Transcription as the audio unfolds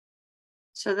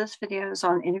So this video is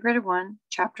on Integrated 1,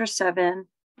 Chapter 7,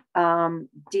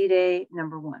 D-Day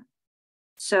number 1.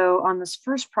 So on this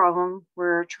first problem,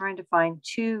 we're trying to find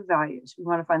two values. We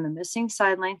want to find the missing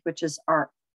side length, which is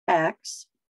our x,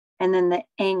 and then the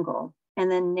angle, and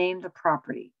then name the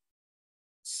property.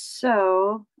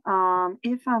 So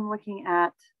if I'm looking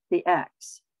at the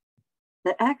x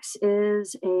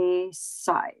is a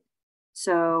side.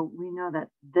 So we know that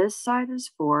this side is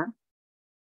 4.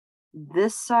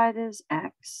 This side is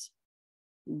x.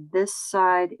 This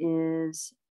side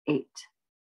is 8.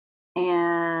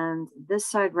 And this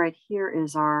side right here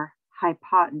is our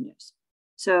hypotenuse.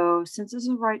 So since this is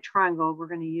a right triangle, we're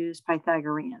going to use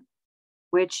Pythagorean,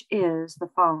 which is the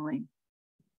following.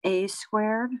 A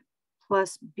squared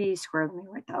plus b squared. Let me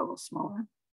write that a little smaller.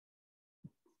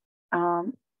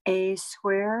 A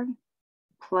squared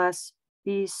plus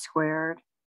b squared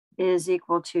is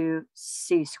equal to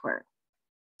c squared.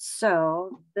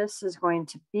 So this is going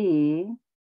to be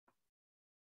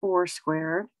 4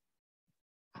 squared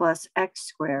plus x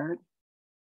squared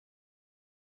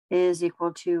is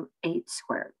equal to 8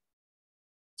 squared.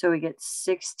 So we get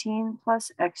 16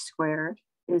 plus x squared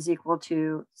is equal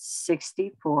to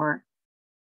 64.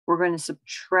 We're going to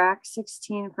subtract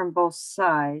 16 from both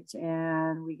sides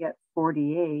and we get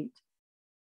 48.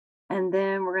 And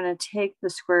then we're going to take the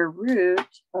square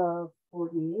root of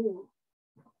 48.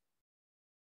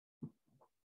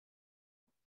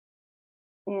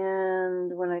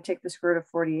 And when I take the square root of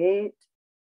 48,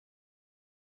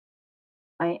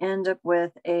 I end up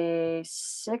with a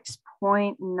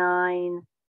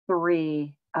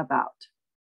 6.93 about.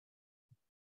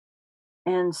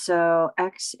 And so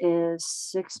x is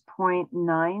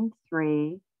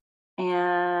 6.93.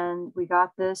 And we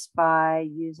got this by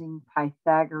using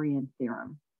Pythagorean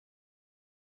theorem.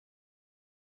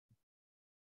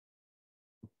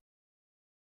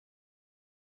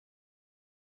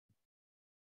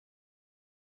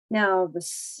 Now, the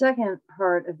second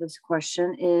part of this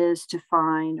question is to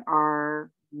find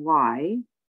our y.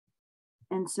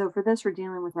 And so for this, we're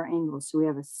dealing with our angles. So we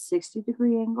have a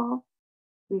 60-degree angle,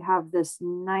 we have this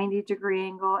 90-degree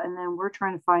angle, and then we're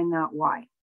trying to find that y.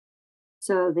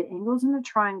 So the angles in the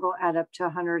triangle add up to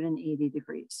 180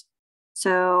 degrees.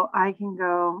 So I can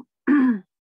go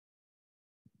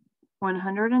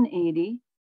 180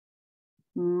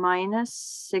 minus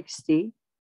 60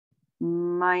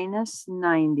 minus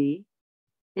 90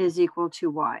 is equal to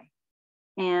y.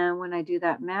 And when I do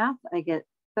that math, I get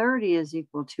 30 is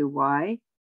equal to y.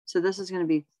 So this is going to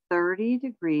be 30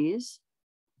 degrees.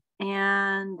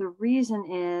 And the reason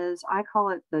is I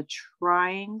call it the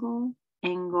triangle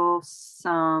angle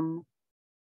sum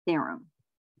theorem.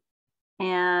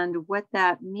 And what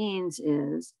that means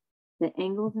is the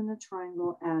angles in the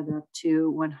triangle add up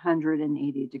to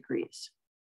 180 degrees.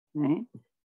 Okay.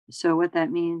 So what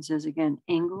that means is, again,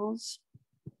 angles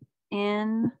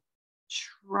in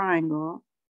triangle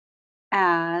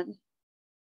add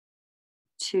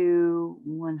to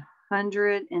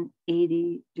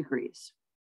 180 degrees.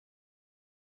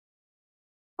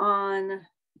 On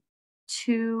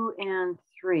 2 and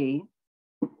 3,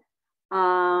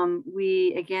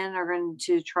 we again are going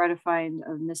to try to find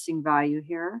a missing value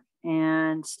here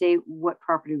and state what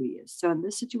property we use. So in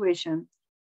this situation,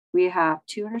 we have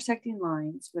two intersecting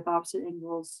lines with opposite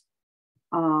angles,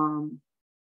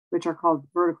 which are called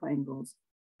vertical angles.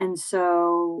 And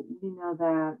so we know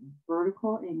that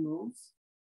vertical angles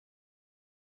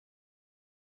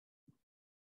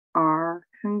are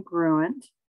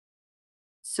congruent.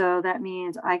 So that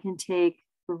means I can take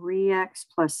 3x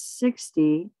plus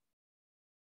 60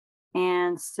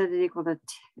 and set it equal to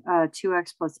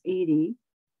 2x plus 80.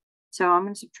 So I'm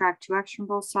going to subtract 2x from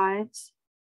both sides.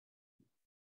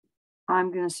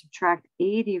 I'm going to subtract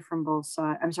 80 from both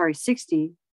sides. I'm sorry,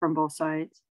 60 from both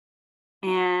sides.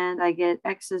 And I get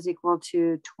x is equal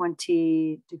to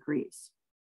 20 degrees.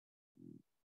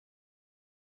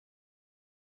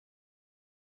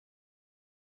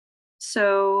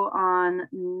 So on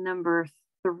number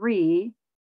 3,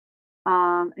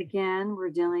 again, we're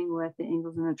dealing with the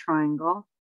angles in a triangle.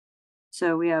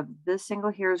 So we have this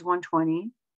angle here is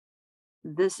 120.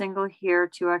 This angle here,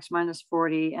 2x minus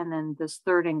 40, and then this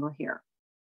third angle here.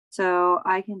 So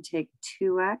I can take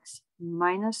 2x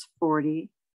minus 40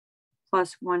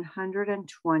 plus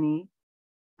 120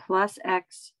 plus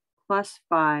x plus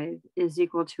 5 is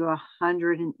equal to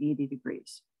 180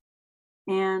 degrees.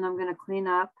 And I'm going to clean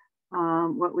up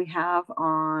what we have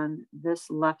on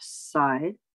this left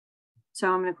side.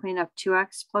 So I'm going to clean up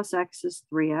 2x plus x is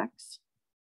 3x.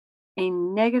 A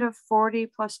negative 40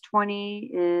 plus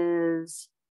 20 is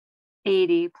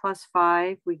 80 plus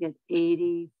 5, we get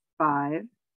 85.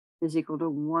 is equal to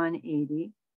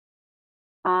 180.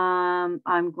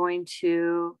 I'm going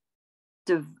to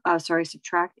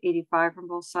subtract 85 from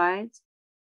both sides.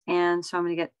 And so I'm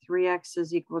going to get 3x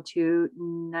is equal to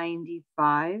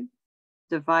 95.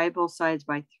 Divide both sides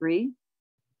by 3.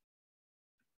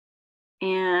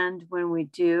 And when we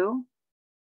do,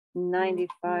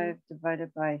 95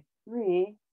 divided by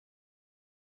 3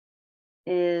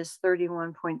 is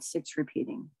 31.6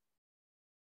 repeating.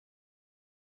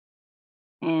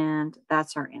 And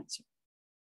that's our answer.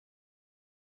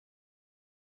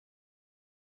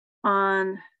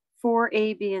 On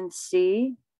 4A, B, and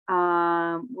C,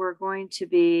 we're going to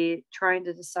be trying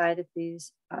to decide if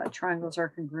these triangles are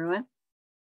congruent.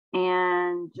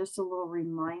 And just a little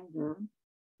reminder,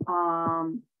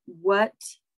 what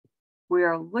we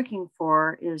are looking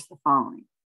for is the following.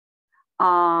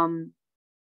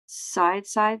 Side,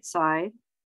 side, side.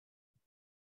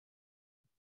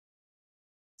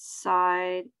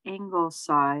 Side, angle,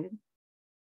 side.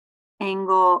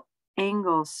 Angle,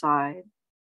 angle, side.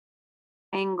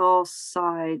 Angle,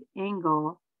 side,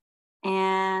 angle.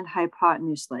 And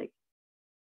hypotenuse leg.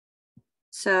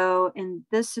 So in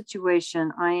this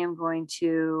situation, I am going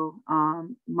to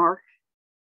mark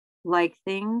like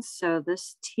things. So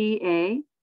this TA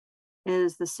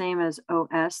is the same as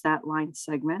OS, that line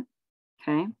segment.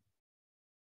 Okay.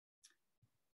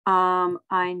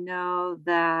 I know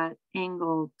that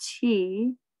angle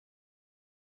T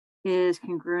is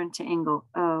congruent to angle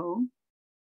O.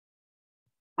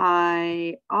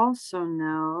 I also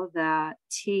know that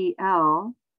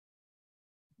TL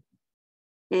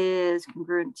is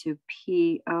congruent to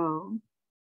PO.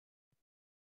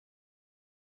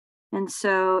 And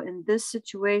so in this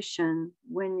situation,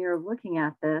 when you're looking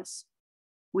at this,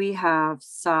 we have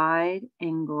side,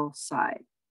 angle, side,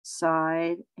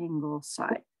 side, angle,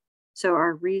 side. So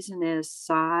our reason is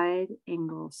side,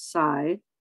 angle, side.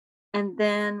 And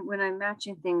then when I'm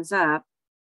matching things up,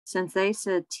 since they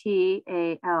said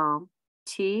TAL,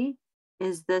 T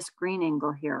is this green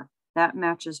angle here. That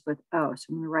matches with O. So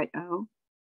I'm going to write O.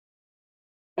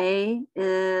 A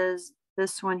is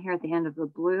this one here at the end of the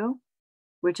blue,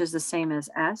 which is the same as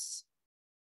S.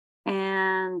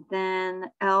 And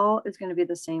then L is going to be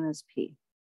the same as P.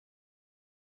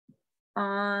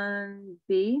 On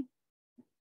B,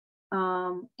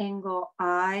 angle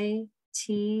ITN,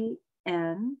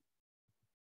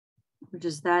 which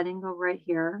is that angle right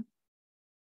here,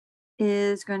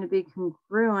 is going to be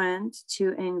congruent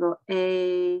to angle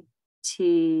ATN.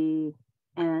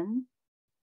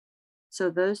 So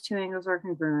those two angles are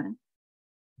congruent.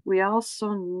 We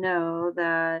also know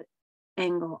that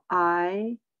angle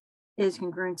I is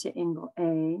congruent to angle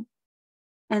A.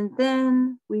 And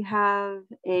then we have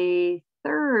a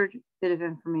third bit of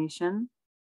information.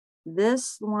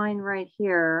 This line right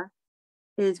here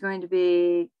is going to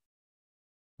be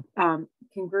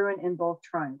congruent in both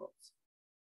triangles.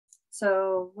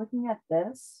 So looking at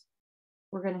this,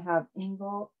 we're going to have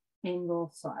angle,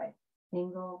 angle, side,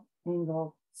 angle,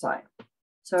 angle, side.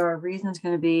 So our reason is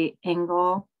going to be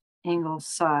angle, angle,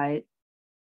 side.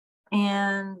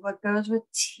 And what goes with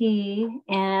T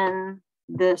in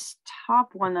this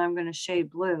top one that I'm going to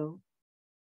shade blue,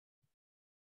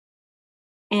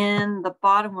 and the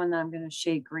bottom one that I'm going to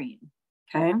shade green,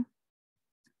 okay?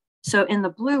 So in the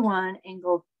blue one,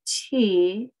 angle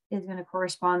T is going to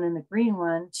correspond in the green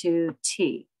one to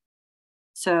T.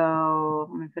 So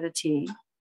I'm going to put a T.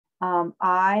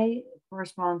 I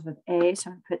corresponds with A, so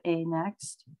I'm going to put A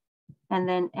next, and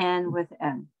then N with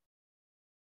N.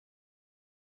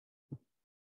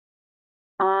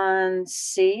 On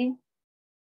C,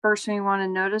 first thing you want to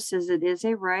notice is it is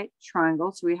a right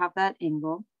triangle, so we have that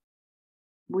angle.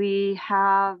 We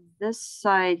have this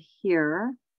side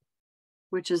here,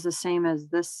 which is the same as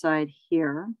this side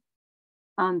here.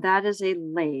 That is a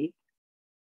leg.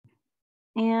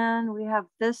 And we have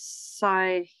this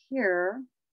side here.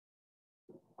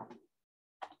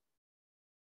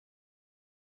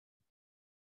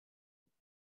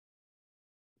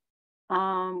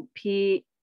 PN,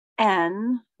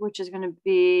 which is going to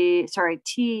be,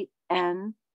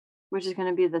 TN, which is going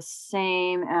to be the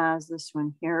same as this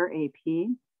one here, AP.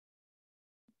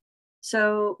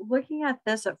 So looking at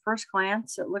this at first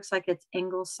glance, it looks like it's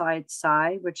angle side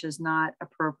side, which is not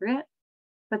appropriate,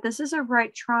 but this is a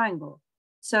right triangle.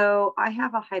 So I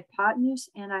have a hypotenuse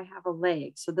and I have a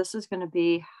leg. So this is going to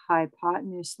be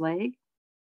hypotenuse leg,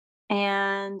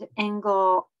 and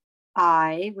angle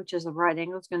I, which is a right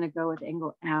angle, is going to go with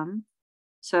angle M.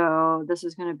 So this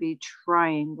is going to be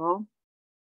triangle.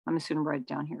 I'm just going to write it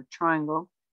down here, triangle.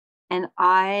 And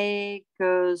I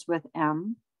goes with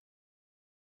M.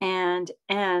 And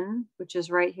N, which is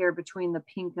right here between the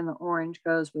pink and the orange,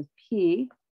 goes with P.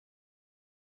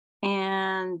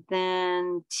 And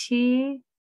then T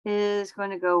is going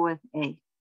to go with A.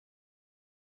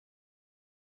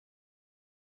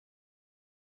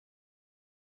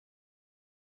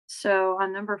 So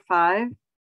on number 5,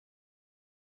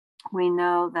 we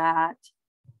know that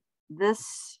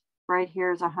this right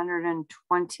here is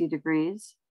 120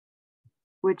 degrees,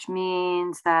 which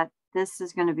means that this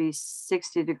is going to be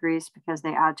 60 degrees because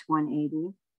they add to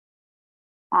 180.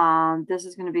 This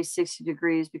is going to be 60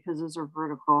 degrees because those are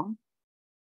vertical.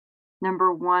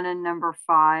 Number 1 and number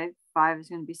 5 is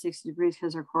going to be 60 degrees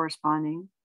because they're corresponding.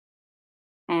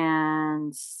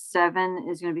 And 7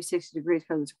 is going to be 60 degrees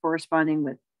because it's corresponding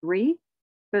with 3,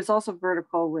 but it's also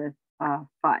vertical with 5.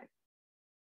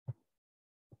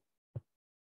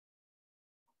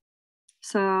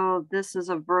 So this is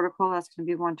a vertical, that's going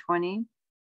to be 120.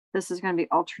 This is going to be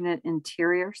alternate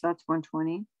interior, so that's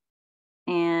 120.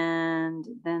 And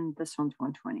then this one's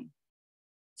 120.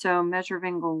 So measure of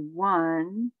angle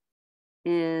 1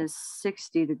 is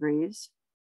 60 degrees.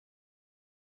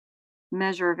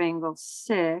 Measure of angle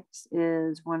 6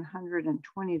 is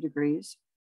 120 degrees.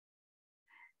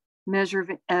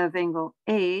 Measure of angle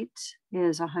 8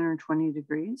 is 120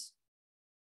 degrees.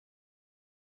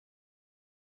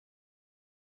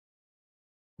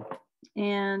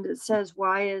 And it says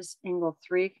y is angle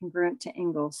 3 congruent to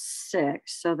angle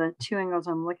 6. So the two angles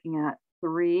I'm looking at,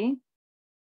 3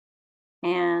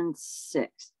 and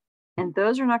 6. And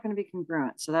those are not going to be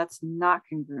congruent. So that's not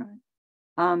congruent.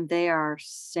 They are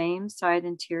same side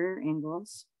interior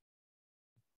angles.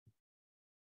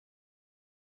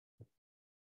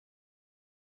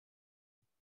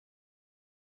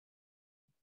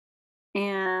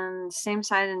 And same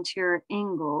side interior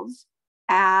angles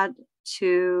add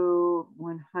to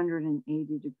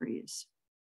 180 degrees.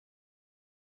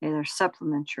 Okay, they're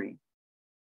supplementary.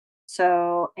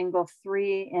 So angle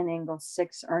 3 and angle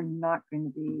 6 are not going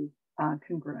to be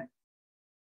congruent.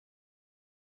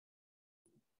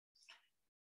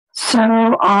 So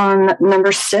on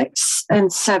number 6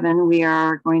 and 7, we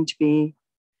are going to be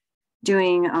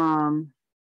doing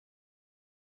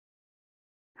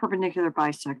perpendicular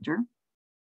bisector.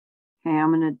 Okay,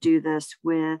 I'm going to do this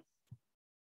with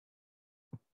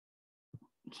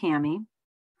Cami.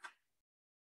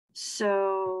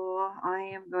 So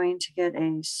I am going to get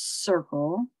a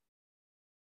circle.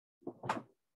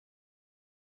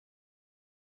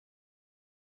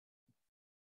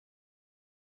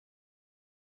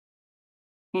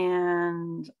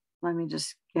 And let me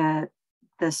just get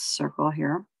this circle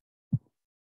here.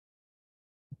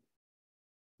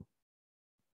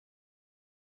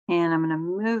 And I'm going to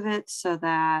move it so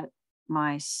that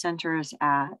my center is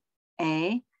at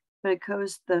A, but it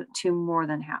goes to more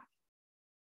than half.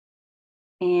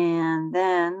 And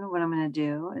then what I'm going to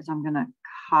do is I'm going to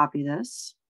copy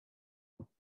this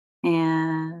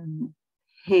and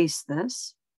paste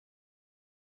this.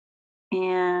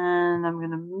 And I'm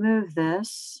going to move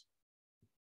this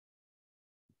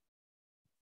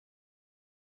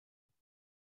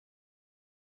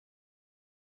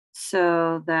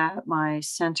so that my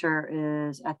center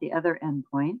is at the other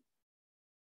endpoint.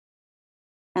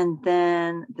 And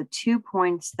then the 2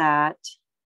 points that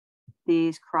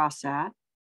these cross at,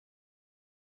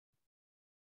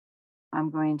 I'm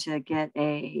going to get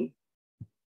a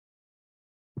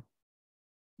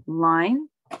line,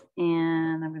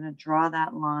 and I'm going to draw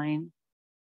that line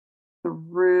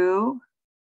through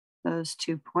those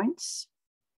 2 points.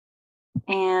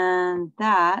 And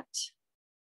that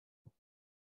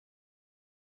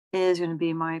is going to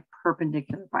be my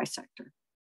perpendicular bisector.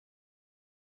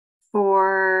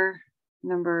 For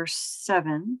number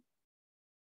 7,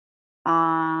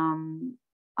 I'm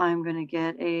going to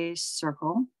get a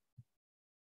circle.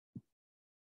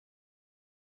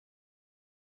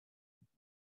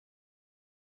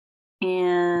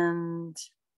 And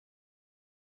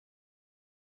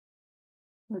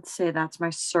let's say that's my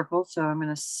circle. So I'm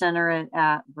going to center it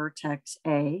at vertex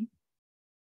A.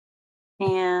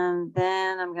 And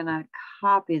then I'm going to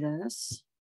copy this.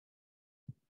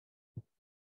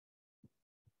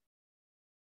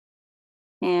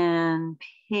 And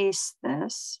paste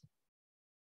this.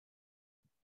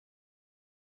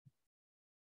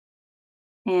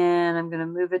 And I'm going to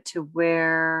move it to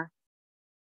where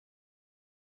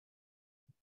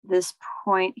this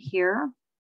point here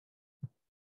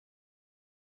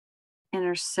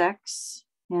intersects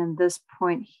and this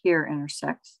point here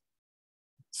intersects.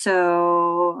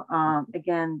 So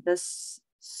again, this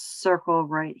circle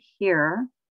right here,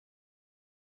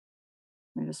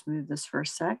 let me just move this for a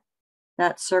sec.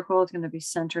 That circle is going to be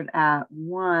centered at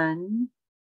 1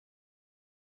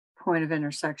 point of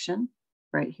intersection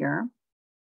right here.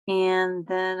 And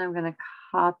then I'm going to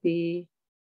copy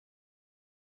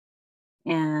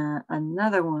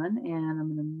another one, and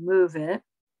I'm going to move it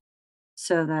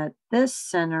so that this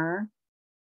center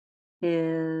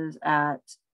is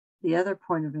at the other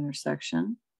point of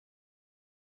intersection.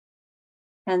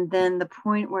 And then the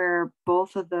point where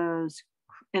both of those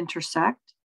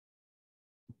intersect.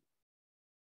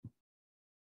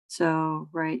 So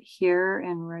right here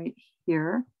and right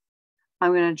here,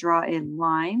 I'm going to draw a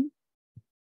line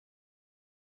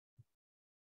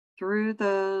through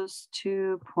those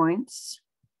 2 points.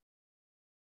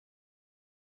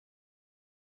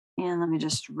 And let me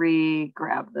just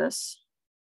re-grab this.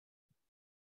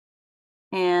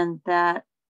 And that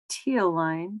teal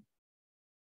line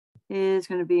is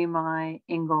going to be my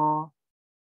angle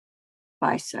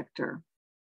bisector.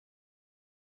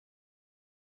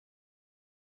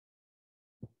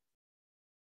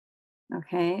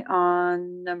 Okay,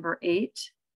 on number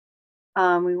 8,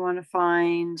 we want to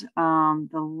find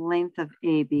the length of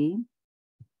AB.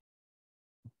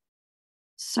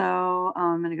 So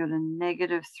I'm going to go to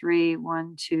 -3,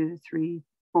 1, 2, 3,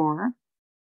 4,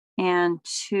 and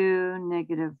 2,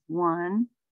 -1.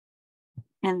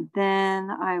 And then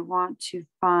I want to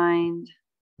find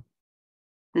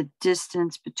the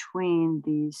distance between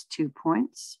these 2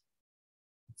 points.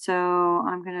 So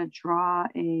I'm going to draw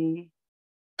a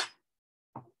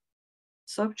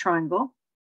slope triangle.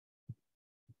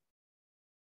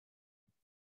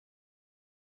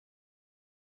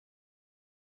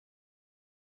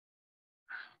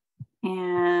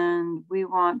 And we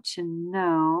want to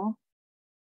know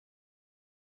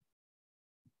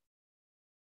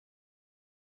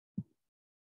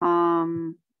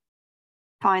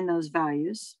find those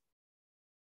values.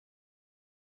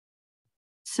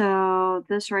 So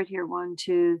this right here, 1,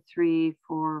 2, 3,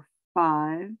 4,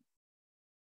 5.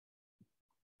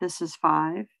 This is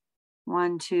 5.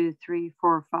 1, 2, 3,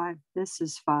 4, 5. This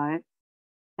is 5.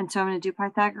 And so I'm going to do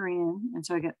Pythagorean. And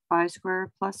so I get 5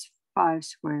 squared plus 5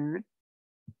 squared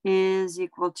is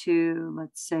equal to,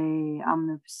 let's say, I'm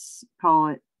going to call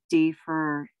it D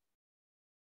squared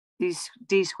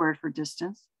for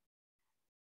distance.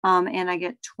 And I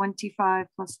get 25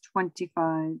 plus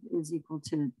 25 is equal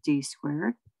to D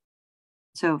squared.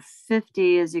 So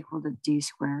 50 is equal to D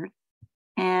squared.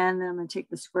 And then I'm going to take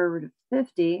the square root of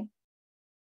 50.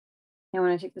 And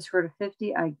when I take the square root of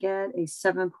 50, I get a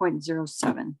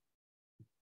 7.07.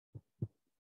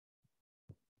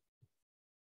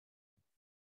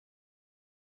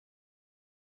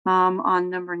 On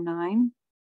number 9,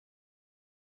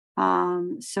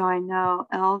 so I know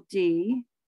LD.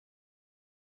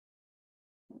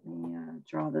 Let me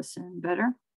draw this in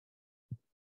better.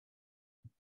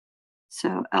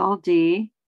 So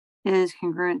LD is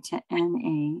congruent to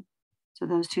NA. So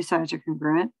those two sides are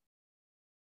congruent.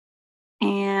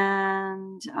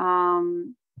 And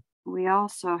we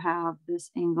also have this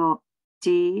angle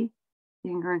D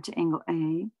congruent to angle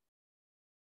A.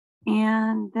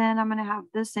 And then I'm going to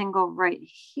have this angle right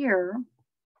here,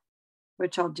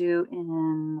 which I'll do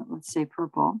in, let's say,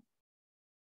 purple.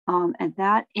 At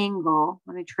that angle,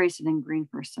 let me trace it in green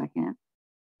for a second.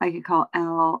 I could call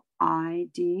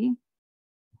LID.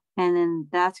 And then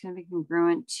that's going to be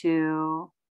congruent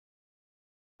to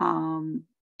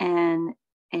NA.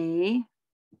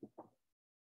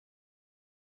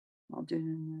 I'll do it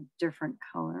in a different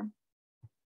color.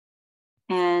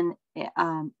 And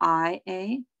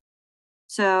IA.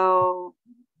 So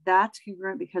that's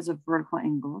congruent because of vertical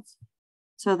angles.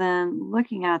 So then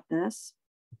looking at this,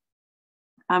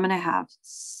 I'm going to have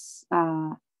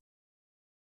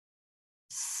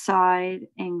side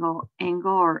angle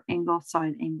or angle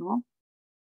side angle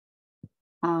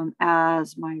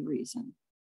as my reason.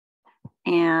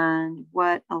 And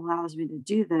what allows me to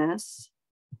do this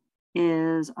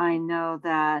is I know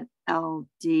that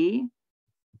LD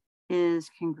is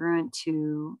congruent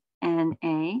to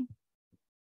NA.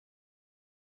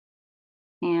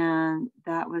 And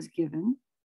that was given.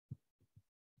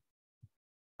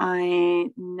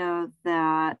 I know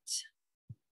that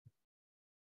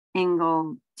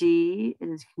angle D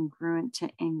is congruent to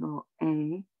angle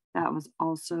A. That was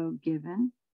also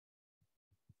given.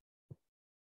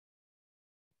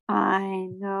 I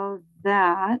know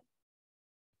that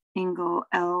angle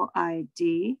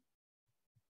LID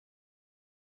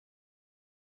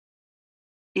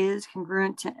is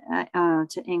congruent to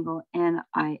angle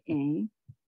NIA.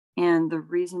 And the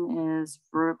reason is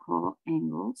vertical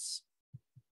angles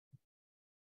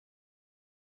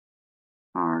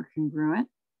are congruent.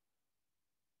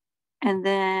 And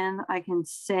then I can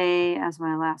say as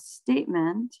my last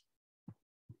statement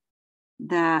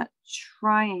that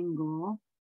triangle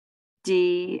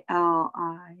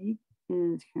DLI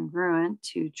is congruent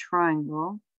to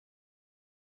triangle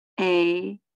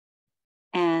ANI,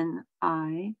 and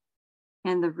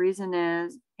the reason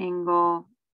is angle,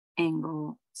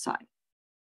 side.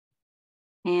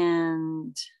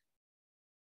 And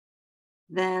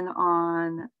then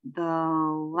on the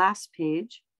last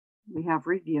page, we have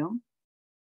review.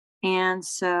 And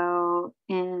so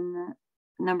in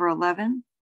number 11,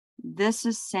 this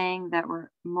is saying that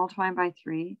we're multiplying by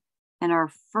 3, and our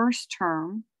first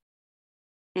term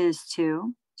is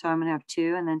 2. So I'm going to have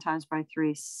 2, and then times by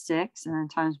 3, 6, and then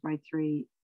times by 3,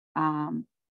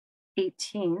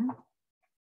 18.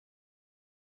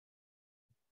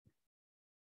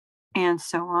 And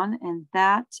so on. And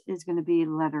that is going to be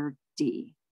letter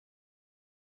D.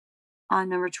 On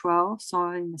number 12,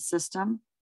 solving the system,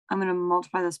 I'm going to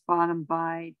multiply this bottom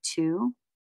by 2.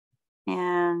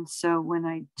 And so when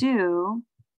I do,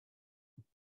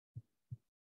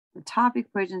 the top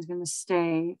equation is going to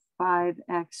stay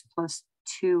 5x plus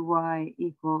 2y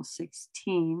equals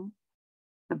 16.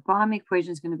 The bottom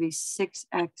equation is going to be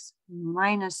 6x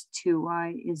minus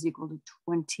 2y is equal to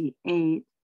 28.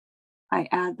 I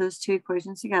add those two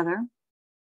equations together.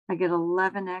 I get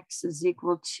 11x is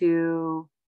equal to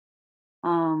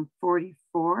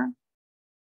 44.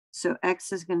 So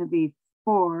x is going to be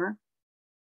 4.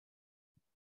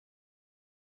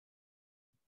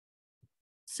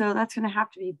 So that's going to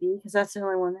have to be B because that's the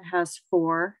only one that has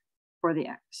 4 for the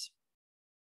x.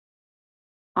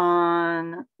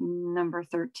 On number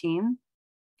 13,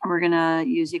 we're going to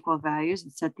use equal values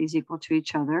and set these equal to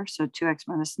each other. So 2x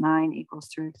minus 9 equals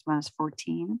 3x minus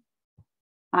 14.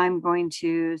 I'm going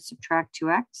to subtract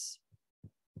 2x.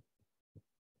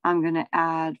 I'm going to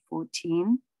add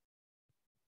 14.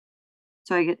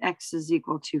 So I get x is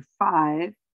equal to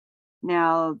 5.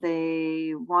 Now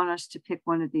they want us to pick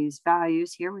one of these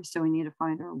values here, so we need to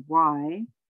find our y.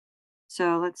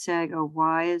 So let's say I go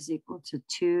y is equal to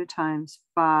 2 times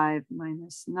 5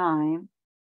 minus 9.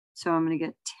 So I'm going to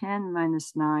get 10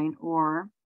 minus 9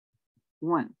 or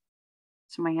 1.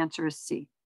 So my answer is C.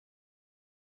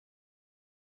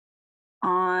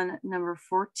 On number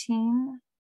 14,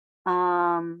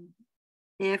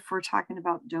 if we're talking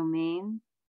about domain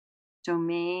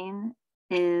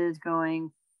is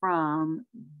going from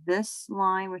this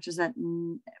line, which is at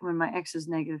when my x is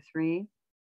 -3,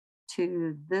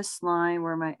 to this line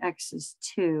where my x is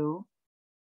 2,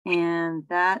 and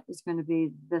that is going to be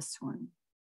this one.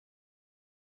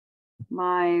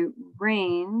 My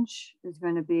range is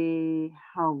going to be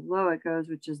how low it goes,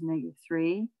 which is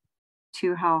 -3,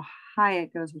 to how high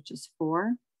it goes, which is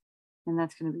 4, and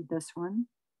that's going to be this one.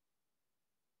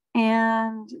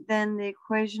 And then the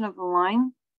equation of the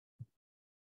line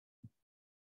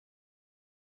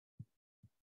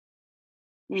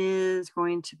is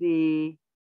going to be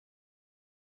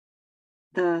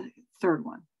the third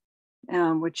one,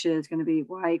 which is going to be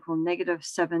y equal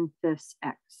 -7/5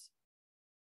 x.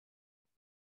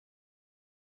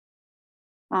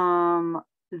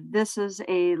 This is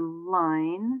a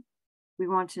line. We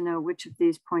want to know which of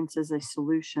these points is a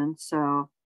solution. So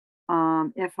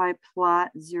if I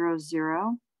plot 0,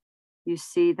 0, you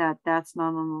see that that's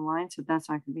not on the line, so that's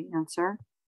not going to be answer.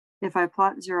 If I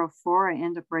plot 0, 4, I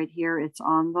end up right here. It's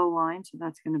on the line, so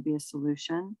that's going to be a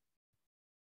solution.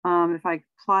 If I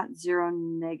plot 0,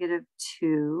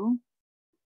 -2,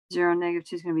 0,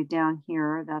 -2 is going to be down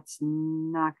here. That's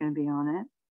not going to be on it.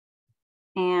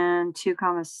 And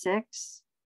 2, 6,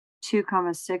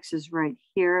 2, 6 is right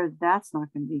here. That's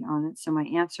not going to be on it. So my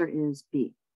answer is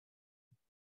B.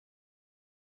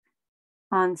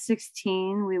 On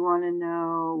 16, we want to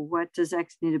know what does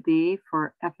x need to be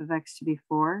for f of x to be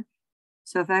 4.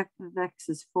 So if f of x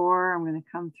is 4, I'm going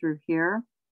to come through here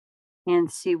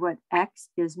and see what x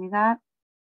gives me that.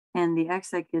 And the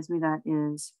x that gives me that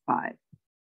is 5.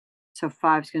 So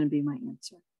 5 is going to be my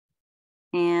answer.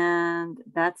 And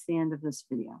that's the end of this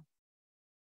video.